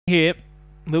here.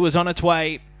 Lewis on its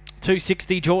way.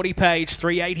 260 Geordie Page,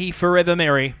 380 Forever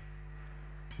Mary.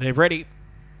 They're ready.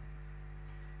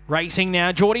 Racing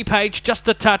now, Geordie Page just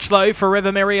a touch low,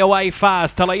 Forever Mary away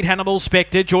fast to lead Hannibal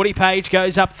Spectre. Geordie Page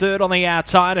goes up third on the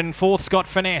outside and fourth Scott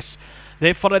Finesse.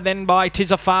 They're followed then by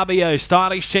Tizza Fabio.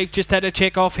 Stylish Chief just had a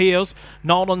check off heels.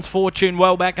 Nolan's Fortune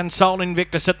well back and Soul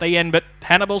Invictus at the end. But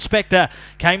Hannibal Spectre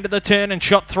came to the turn and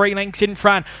shot 3 lengths in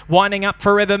front. Winding up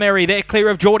Forever Mary. They're clear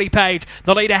of Geordie Page.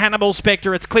 The leader Hannibal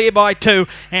Spectre. It's clear by 2.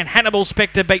 And Hannibal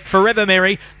Spectre beat Forever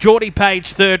Mary. Geordie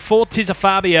Page third. Fourth Tizza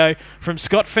Fabio from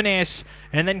Scott Finesse.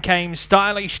 And then came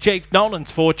Stylish Chief,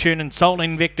 Nolan's Fortune and Soul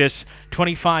Invictus.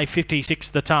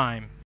 25.56 the time.